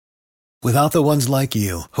Without the ones like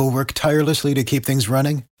you, who work tirelessly to keep things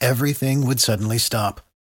running, everything would suddenly stop.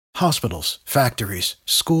 Hospitals, factories,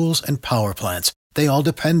 schools, and power plants, they all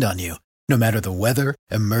depend on you. No matter the weather,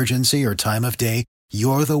 emergency, or time of day,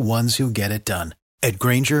 you're the ones who get it done. At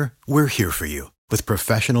Grainger, we're here for you with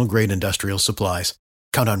professional-grade industrial supplies.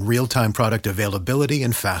 Count on real-time product availability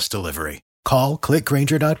and fast delivery. Call,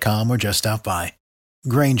 clickgrainger.com, or just stop by.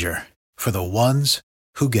 Grainger, for the ones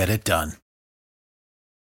who get it done.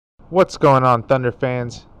 What's going on, Thunder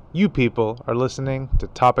fans? You people are listening to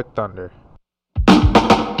Topic Thunder.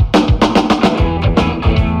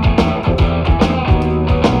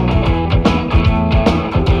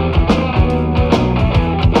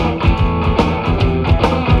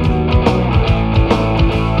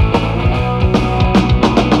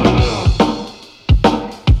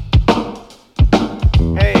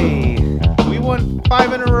 Hey, we won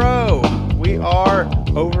 5 in a row. We are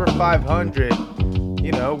over 500.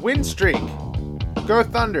 Win streak. Go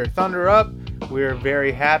Thunder. Thunder up. We're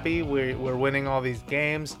very happy. We're winning all these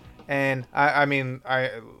games. And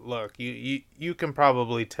look, you can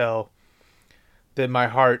probably tell that my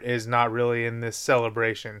heart is not really in this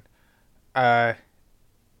celebration. We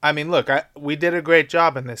did a great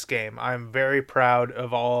job in this game. I'm very proud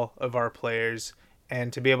of all of our players.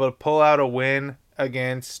 And to be able to pull out a win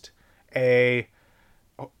against a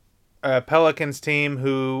Pelicans team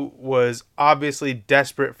who was obviously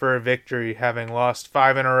desperate for a victory, having lost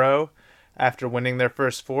 5 in a row after winning their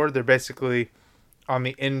first 4. They're basically on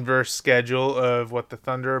the inverse schedule of what the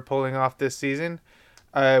Thunder are pulling off this season.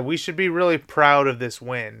 We should be really proud of this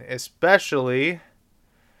win, especially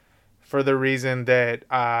for the reason that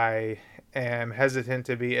I am hesitant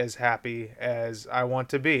to be as happy as I want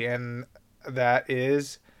to be, and that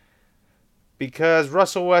is because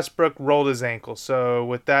Russell Westbrook rolled his ankle. So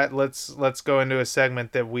with that, let's go into a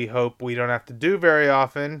segment that we hope we don't have to do very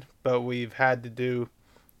often, but we've had to do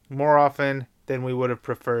more often than we would have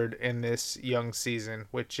preferred in this young season,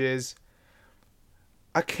 which is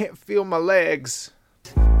I can't feel my legs.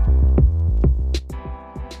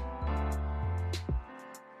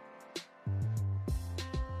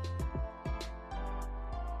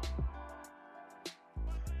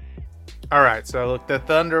 All right, so look, the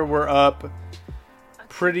Thunder were up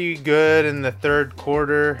pretty good in the third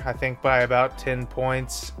quarter, I think by about 10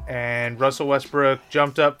 points, and Russell Westbrook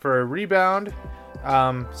jumped up for a rebound,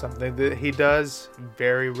 something that he does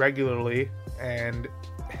very regularly, and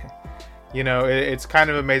it's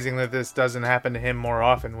kind of amazing that this doesn't happen to him more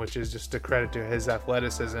often, which is just a credit to his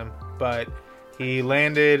athleticism. But he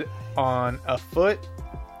landed on a foot,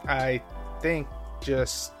 I think,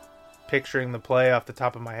 just picturing the play off the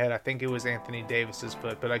top of my head, I think it was Anthony Davis's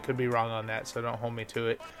foot, but I could be wrong on that, so don't hold me to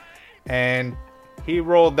it. And he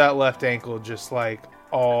rolled that left ankle just like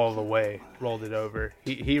all the way, rolled it over.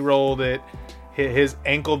 He rolled it, his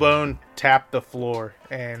ankle bone tapped the floor,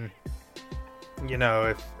 and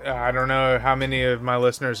if I don't know how many of my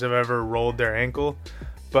listeners have ever rolled their ankle,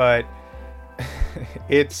 but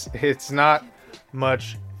it's not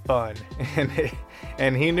much fun.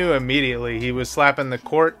 And he knew immediately. He was slapping the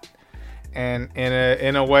court, and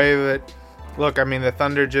in a way that, look, I mean, the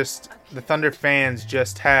Thunder fans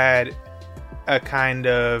just had a kind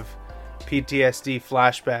of PTSD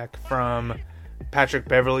flashback from Patrick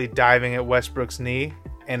Beverley diving at Westbrook's knee,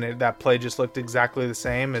 and that play just looked exactly the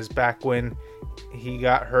same as back when he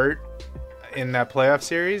got hurt in that playoff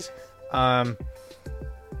series.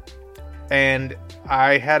 And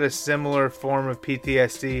I had a similar form of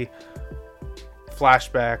PTSD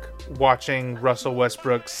flashback watching Russell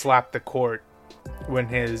Westbrook slap the court when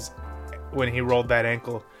he rolled that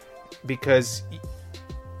ankle, because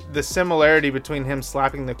the similarity between him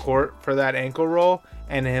slapping the court for that ankle roll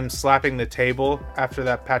and him slapping the table after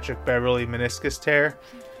that Patrick Beverley meniscus tear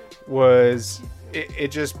was,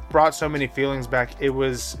 it just brought so many feelings back. It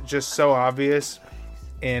was just so obvious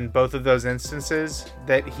in both of those instances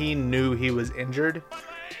that he knew he was injured.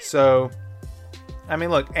 So, I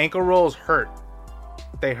mean, look, ankle rolls hurt.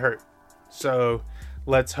 They hurt. So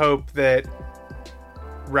let's hope that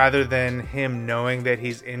rather than him knowing that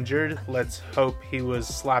he's injured, let's hope he was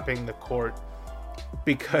slapping the court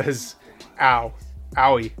because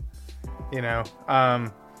owie,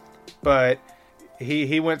 but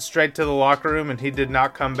he went straight to the locker room and he did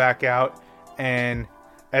not come back out. And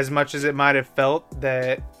as much as it might have felt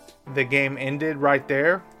that the game ended right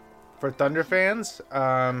there for Thunder fans,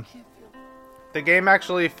 the game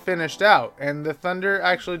actually finished out, and the Thunder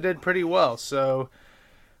actually did pretty well. So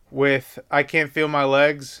with I Can't Feel My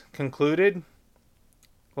Legs concluded,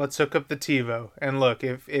 let's hook up the TiVo. And look,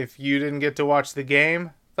 if you didn't get to watch the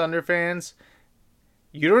game, Thunder fans,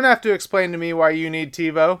 you don't have to explain to me why you need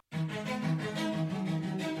TiVo.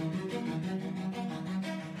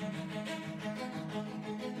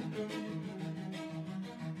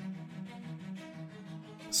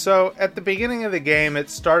 So at the beginning of the game, it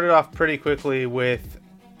started off pretty quickly with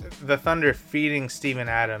the Thunder feeding Steven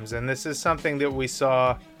Adams. And this is something that we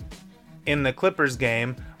saw in the Clippers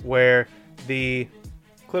game where the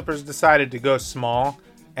Clippers decided to go small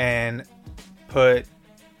and put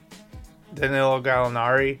Danilo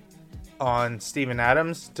Gallinari on Steven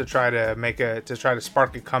Adams to try to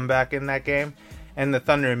spark a comeback in that game, and the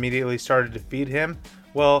Thunder immediately started to feed him.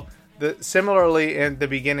 Well, similarly in the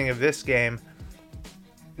beginning of this game,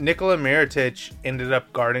 Nikola Mirotic ended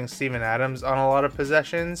up guarding Steven Adams on a lot of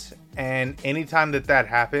possessions, and anytime that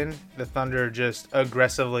happened, the Thunder just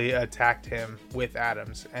aggressively attacked him with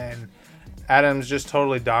Adams, and Adams just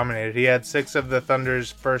totally dominated. He had 6 of the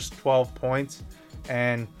Thunder's first 12 points,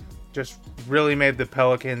 and just really made the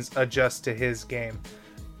Pelicans adjust to his game.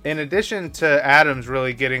 In addition to Adams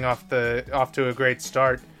really getting off to a great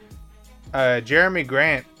start, Jeremy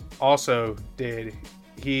Grant also did.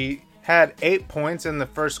 He had 8 points in the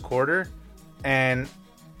first quarter, and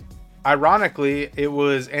ironically, it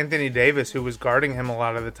was Anthony Davis who was guarding him a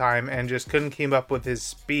lot of the time and just couldn't keep up with his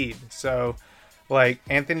speed. So,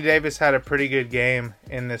 Anthony Davis had a pretty good game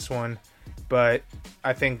in this one, but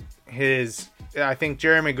I think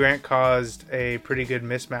Jeremy Grant caused a pretty good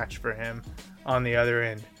mismatch for him on the other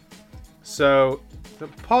end. So,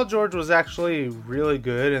 Paul George was actually really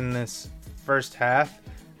good in this first half.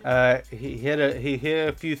 He hit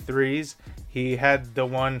a few threes. He had the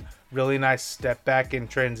one really nice step back in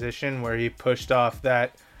transition where he pushed off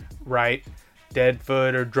that right dead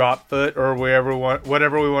foot or drop foot or whatever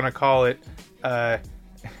we want to call it,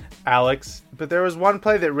 Alex. But there was one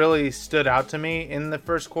play that really stood out to me in the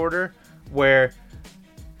first quarter where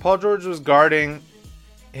Paul George was guarding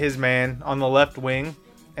his man on the left wing,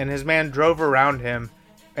 and his man drove around him,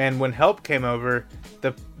 and when help came over,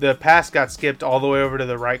 the pass got skipped all the way over to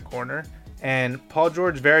the right corner, and Paul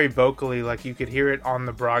George very vocally, you could hear it on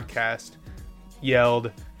the broadcast,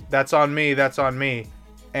 yelled, "That's on me, that's on me,"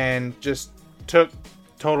 and just took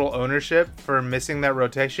total ownership for missing that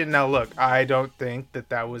rotation. Now look, I don't think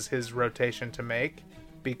that was his rotation to make,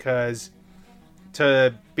 because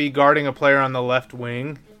to be guarding a player on the left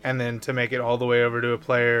wing and then to make it all the way over to a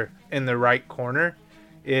player in the right corner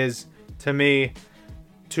is, to me,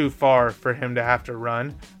 too far for him to have to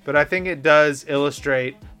run. But I think it does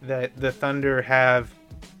illustrate that the Thunder have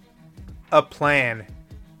a plan.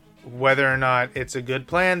 Whether or not it's a good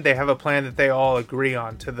plan, they have a plan that they all agree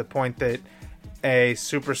on, to the point that a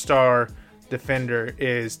superstar defender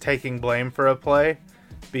is taking blame for a play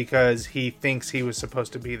because he thinks he was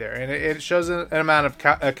supposed to be there. And it shows an amount of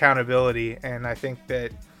accountability, and I think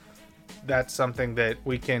that's something that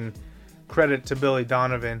we can credit to Billy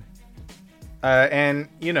Donovan. And,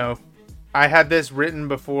 I had this written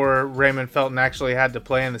before Raymond Felton actually had to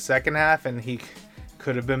play in the second half, and he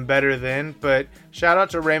could have been better then. But shout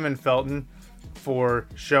out to Raymond Felton for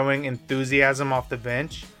showing enthusiasm off the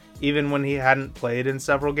bench. Even when he hadn't played in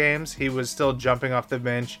several games, he was still jumping off the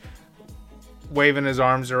bench, waving his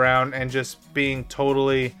arms around, and just being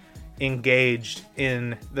totally engaged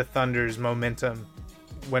in the Thunder's momentum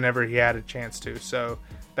whenever he had a chance to. So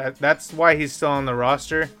that's why he's still on the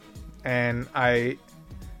roster, and I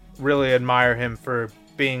really admire him for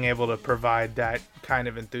being able to provide that kind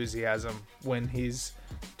of enthusiasm when he's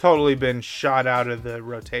totally been shot out of the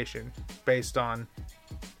rotation based on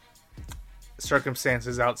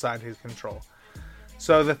circumstances outside his control.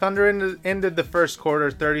 So the Thunder ended the first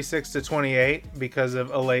quarter 36-28 because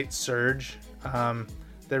of a late surge that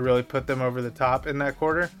really put them over the top in that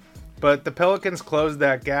quarter. But the Pelicans closed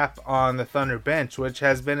that gap on the Thunder bench, which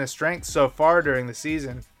has been a strength so far during the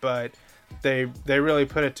season. But they really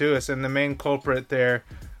put it to us, and the main culprit there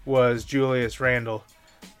was Julius Randle.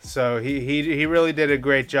 So he really did a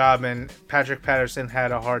great job, and Patrick Patterson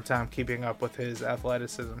had a hard time keeping up with his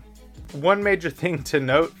athleticism. One major thing to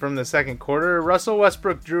note from the second quarter, Russell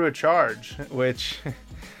Westbrook drew a charge, which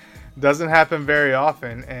doesn't happen very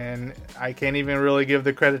often, and I can't even really give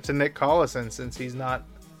the credit to Nick Collison since he's not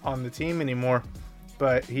on the team anymore,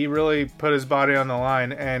 but he really put his body on the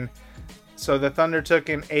line. And so the Thunder took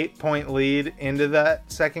an 8-point lead into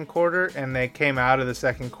that second quarter, and they came out of the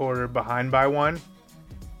second quarter behind by 1.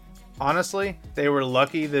 Honestly, they were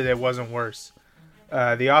lucky that it wasn't worse.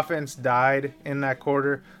 The offense died in that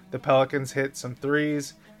quarter. The Pelicans hit some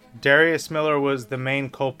threes. Darius Miller was the main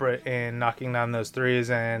culprit in knocking down those threes,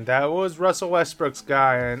 and that was Russell Westbrook's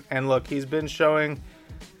guy. And look, he's been showing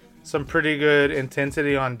some pretty good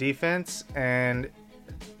intensity on defense, and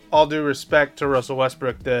all due respect to Russell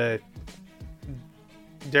Westbrook,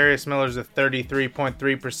 Darius Miller's a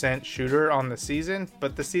 33.3% shooter on the season,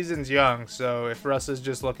 but the season's young, so if Russ is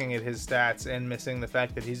just looking at his stats and missing the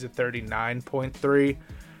fact that he's a 39.3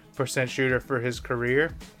 shooter for his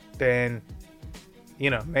career, then,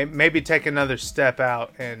 maybe take another step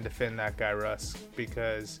out and defend that guy, Russ,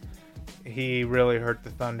 because he really hurt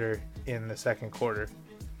the Thunder in the second quarter.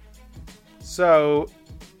 So,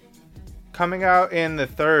 coming out in the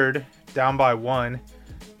third, down by 1,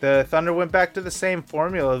 the Thunder went back to the same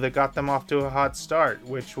formula that got them off to a hot start,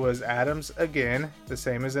 which was Adams again, the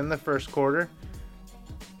same as in the first quarter.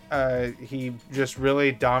 He just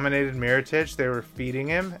really dominated Mirotic. They were feeding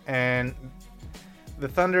him, and the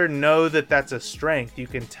Thunder know that that's a strength. You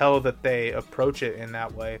can tell that they approach it in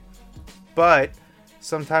that way. But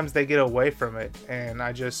sometimes they get away from it, and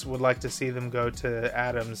I just would like to see them go to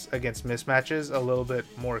Adams against mismatches a little bit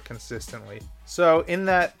more consistently. So in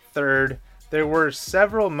that third, there were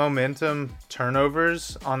several momentum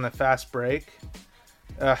turnovers on the fast break,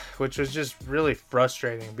 which was just really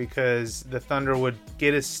frustrating because the Thunder would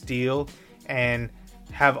get a steal and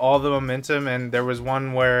have all the momentum, and there was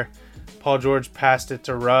one where Paul George passed it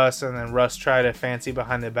to Russ, and then Russ tried a fancy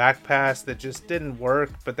behind the back pass that just didn't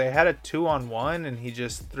work, but they had a 2-on-1 and he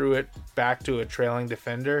just threw it back to a trailing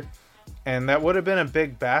defender, and that would have been a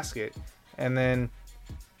big basket. And then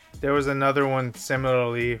there was another one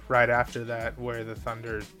similarly right after that where the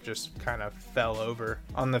Thunder just kind of fell over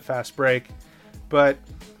on the fast break. But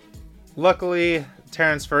luckily,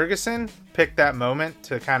 Terrence Ferguson picked that moment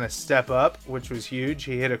to kind of step up, which was huge.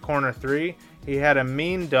 He hit a corner 3. He had a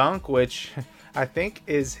mean dunk, which I think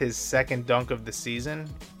is his second dunk of the season,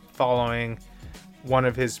 following one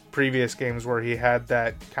of his previous games where he had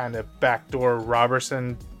that kind of backdoor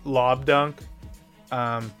Robertson lob dunk,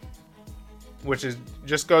 which is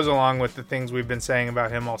just goes along with the things we've been saying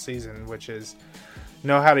about him all season, which is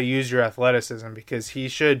know how to use your athleticism, because he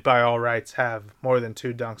should by all rights have more than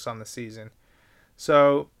 2 dunks on the season.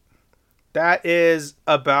 So that is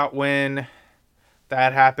about when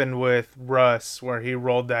that happened with Russ, where he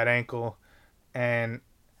rolled that ankle, and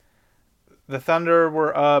the Thunder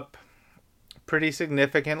were up pretty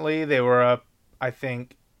significantly. They were up, I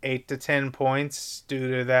think, 8 to 10 points due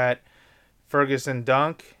to that Ferguson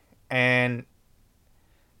dunk, and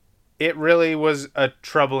it really was a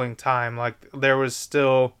troubling time. Like, there was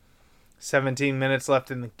still 17 minutes left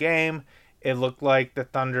in the game. It looked like the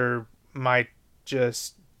Thunder might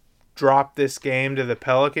just drop this game to the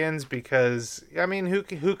Pelicans, because, I mean, who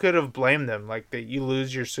could have blamed them? Like, that you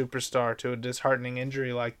lose your superstar to a disheartening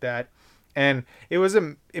injury like that. And it was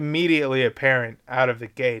immediately apparent out of the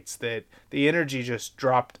gates that the energy just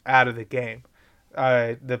dropped out of the game.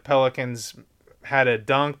 The Pelicans had a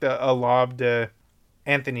dunk, a lob to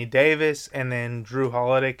Anthony Davis, and then Drew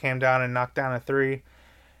Holiday came down and knocked down a 3.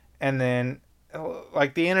 And then,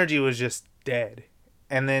 like, the energy was just dead.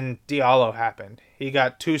 And then Diallo happened. He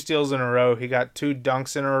got 2 steals in a row. He got 2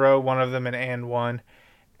 dunks in a row, one of them an and one,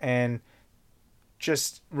 and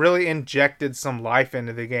just really injected some life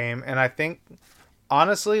into the game. And I think,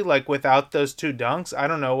 honestly, like, without those 2 dunks, I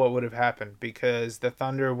don't know what would have happened, because the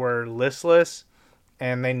Thunder were listless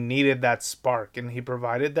and they needed that spark, and he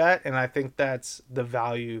provided that. And I think that's the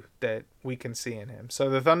value that we can see in him. So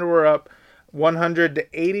the Thunder were up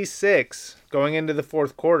 100-86 going into the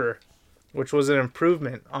fourth quarter, which was an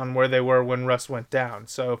improvement on where they were when Russ went down.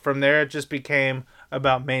 So from there, it just became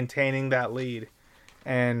about maintaining that lead.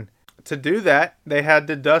 And to do that, they had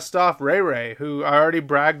to dust off Ray Ray, who I already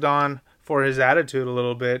bragged on for his attitude a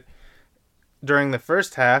little bit during the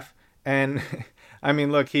first half. And, I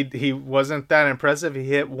mean, look, he wasn't that impressive. He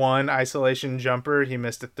hit 1 isolation jumper. He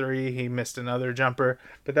missed a 3. He missed another jumper.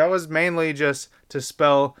 But that was mainly just to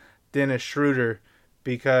spell Dennis Schroeder,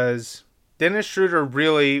 because Dennis Schroeder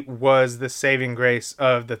really was the saving grace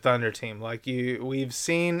of the Thunder team. Like, we've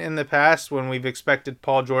seen in the past when we've expected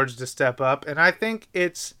Paul George to step up, and I think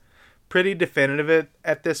it's pretty definitive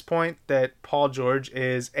at this point that Paul George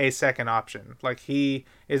is a second option. Like, he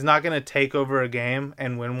is not going to take over a game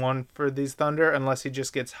and win one for these Thunder unless he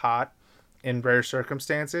just gets hot in rare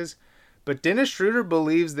circumstances. But Dennis Schroeder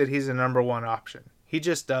believes that he's a number 1 option. He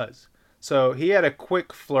just does. So he had a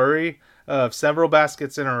quick flurry of several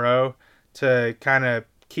baskets in a row to kind of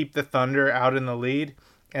keep the Thunder out in the lead.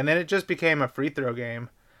 And then it just became a free throw game.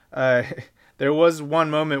 There was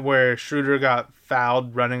one moment where Schroeder got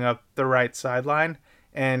fouled running up the right sideline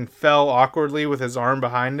and fell awkwardly with his arm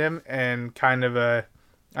behind him, and kind of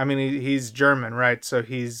he's German, right? So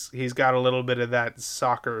he's got a little bit of that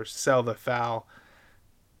soccer sell the foul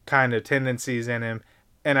kind of tendencies in him.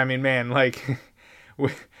 And I mean, man, like,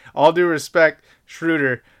 with all due respect,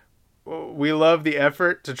 Schroeder, we love the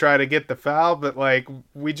effort to try to get the foul, but, like,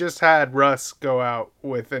 we just had Russ go out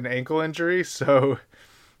with an ankle injury, so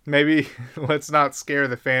maybe let's not scare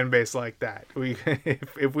the fan base like that.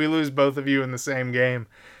 If we lose both of you in the same game,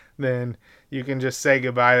 then you can just say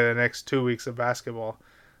goodbye to the next 2 weeks of basketball.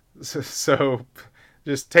 So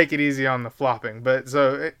just take it easy on the flopping. But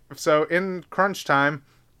so in crunch time,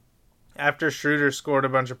 after Schroeder scored a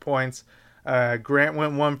bunch of points, Grant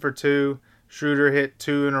went 1 for 2. Schroeder hit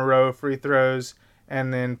 2 in a row free throws,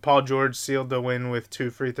 and then Paul George sealed the win with 2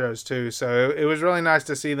 free throws too. So it was really nice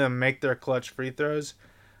to see them make their clutch free throws.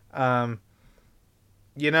 The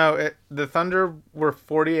Thunder were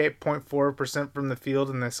 48.4% from the field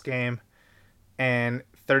in this game and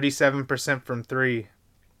 37% from 3.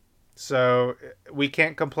 So we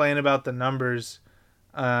can't complain about the numbers,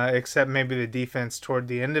 except maybe the defense toward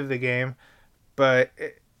the end of the game. But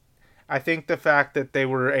I think the fact that they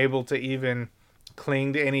were able to even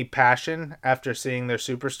cling to any passion after seeing their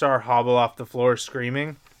superstar hobble off the floor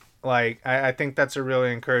screaming, I think that's a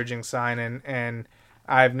really encouraging sign. And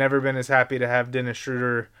I've never been as happy to have Dennis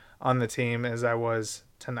Schroeder on the team as I was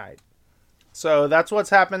tonight. So that's what's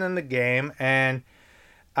happened in the game. And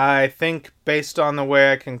I think based on the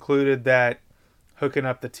way I concluded that hooking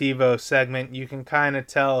up the TiVo segment, you can kind of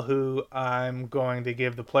tell who I'm going to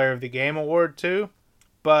give the Player of the Game award to,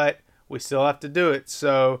 but we still have to do it.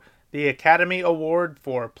 So the Academy Award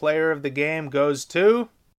for Player of the Game goes to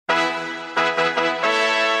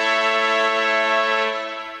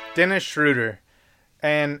Dennis Schroeder.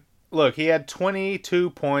 And look, he had 22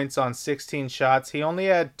 points on 16 shots. He only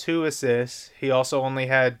had 2 assists. He also only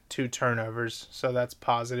had 2 turnovers, so that's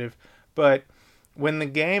positive. But when the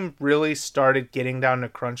game really started getting down to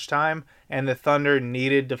crunch time and the Thunder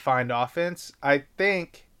needed to find offense, I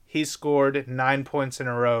think he scored 9 points in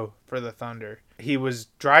a row for the Thunder. He was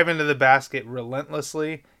driving to the basket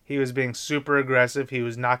relentlessly. He was being super aggressive. He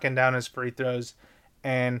was knocking down his free throws.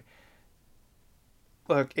 And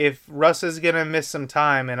look, if Russ is going to miss some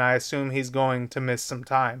time, and I assume he's going to miss some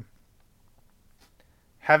time,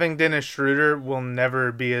 having Dennis Schroeder will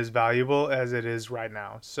never be as valuable as it is right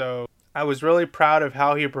now. So I was really proud of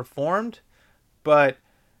how he performed, but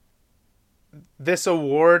this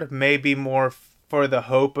award may be more for the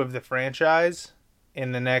hope of the franchise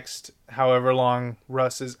in the next however long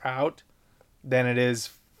Russ is out than it is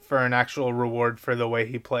for an actual reward for the way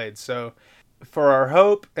he played. So for our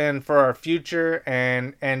hope and for our future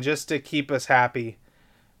and just to keep us happy,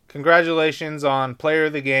 congratulations on Player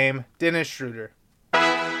of the Game, Dennis Schroeder.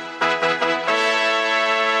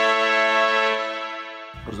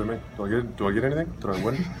 What does that mean? Do I get anything? Did I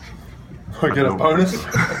win? Do I get a bonus?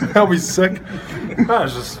 That'll be sick. No,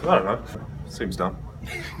 it's just, I don't know. Seems dumb.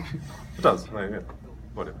 It does. Yeah.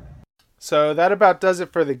 Whatever. So that about does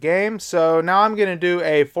it for the game. So now I'm going to do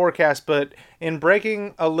a forecast, but in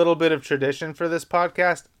breaking a little bit of tradition for this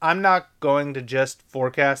podcast, I'm not going to just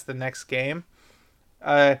forecast the next game.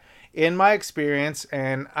 In my experience,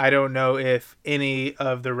 and I don't know if any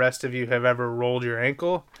of the rest of you have ever rolled your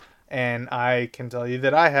ankle, and I can tell you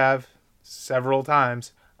that I have several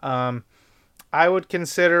times, I would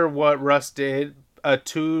consider what Russ did a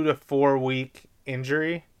 2 to 4 week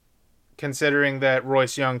injury, considering that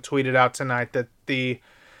Royce Young tweeted out tonight that the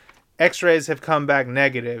x-rays have come back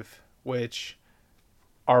negative, which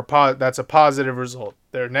are that's a positive result.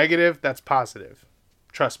 They're negative, that's positive.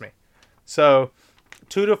 Trust me. So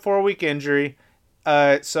 2 to 4 week injury.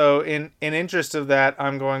 So in interest of that,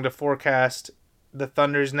 I'm going to forecast the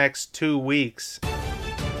Thunder's next 2 weeks.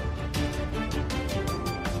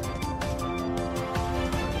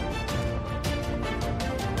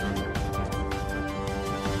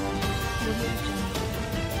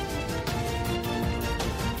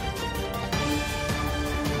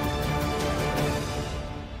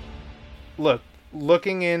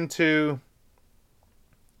 Looking into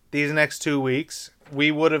these next 2 weeks,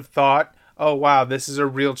 we would have thought, oh wow, this is a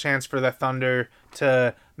real chance for the Thunder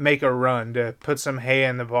to make a run, to put some hay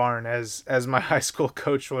in the barn, as my high school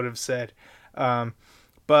coach would have said.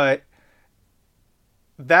 But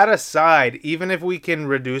that aside, even if we can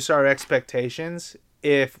reduce our expectations,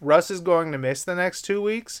 if Russ is going to miss the next 2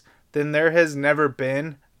 weeks, then there has never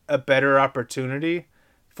been a better opportunity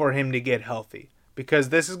for him to get healthy. Because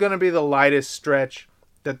this is going to be the lightest stretch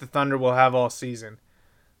that the Thunder will have all season.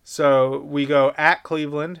 So we go at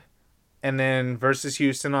Cleveland and then versus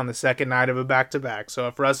Houston on the second night of a back-to-back. So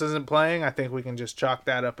if Russ isn't playing, I think we can just chalk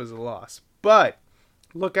that up as a loss. But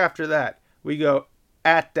look after that. We go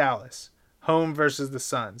at Dallas, home versus the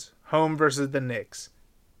Suns, home versus the Knicks,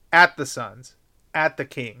 at the Suns, at the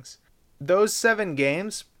Kings. Those 7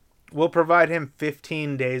 games will provide him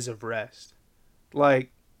 15 days of rest.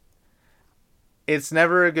 It's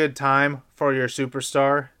never a good time for your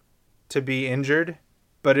superstar to be injured,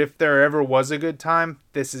 but if there ever was a good time,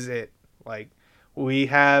 this is it. We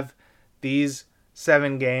have these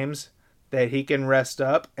 7 games that he can rest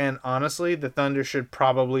up. And honestly, the Thunder should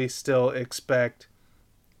probably still expect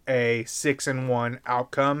a 6-1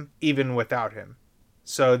 outcome even without him.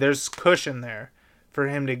 So there's cushion there for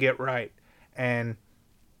him to get right. And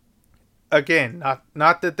again,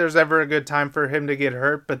 not that there's ever a good time for him to get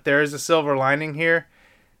hurt, but there is a silver lining here.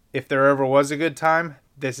 If there ever was a good time,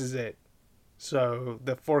 this is it. So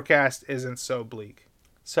the forecast isn't so bleak.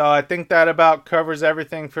 So I think that about covers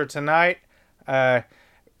everything for tonight.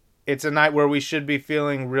 It's a night where we should be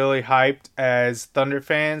feeling really hyped as Thunder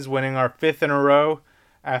fans, winning our 5th in a row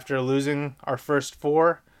after losing our first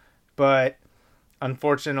 4. But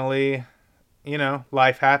unfortunately,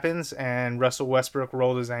 life happens and Russell Westbrook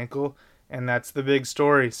rolled his ankle, and that's the big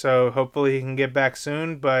story. So hopefully he can get back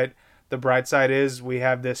soon, but the bright side is we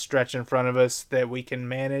have this stretch in front of us that we can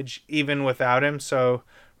manage even without him. So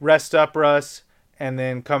rest up, Russ, and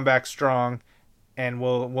then come back strong, and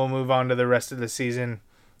we'll move on to the rest of the season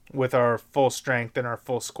with our full strength and our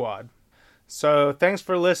full squad. So thanks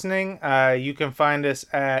for listening. You can find us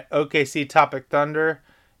at OKC Topic Thunder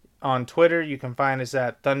on Twitter. You can find us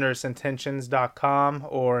at thunderousintentions.com,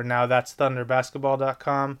 or now that's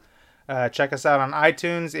thunderbasketball.com. Check us out on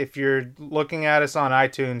iTunes. If you're looking at us on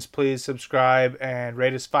iTunes, please subscribe and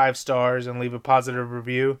rate us 5 stars and leave a positive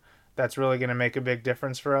review. That's really going to make a big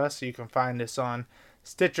difference for us. You can find us on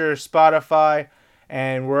Stitcher, Spotify,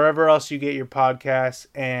 and wherever else you get your podcasts.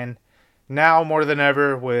 And now more than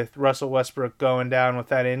ever, with Russell Westbrook going down with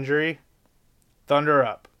that injury, Thunder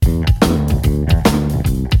up.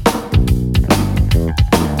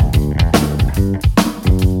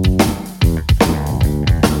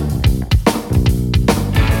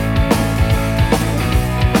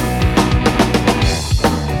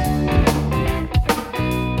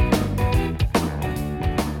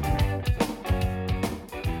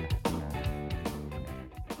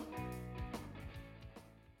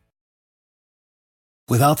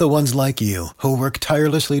 Without the ones like you, who work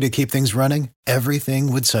tirelessly to keep things running,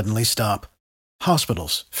 everything would suddenly stop.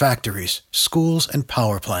 Hospitals, factories, schools, and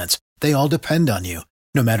power plants, they all depend on you.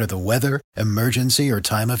 No matter the weather, emergency, or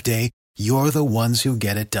time of day, you're the ones who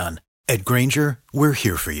get it done. At Grainger, we're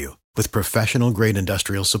here for you with professional-grade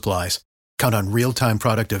industrial supplies. Count on real-time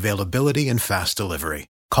product availability and fast delivery.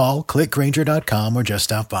 Call, click Grainger.com, or just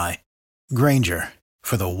stop by. Grainger,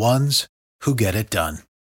 for the ones who get it done.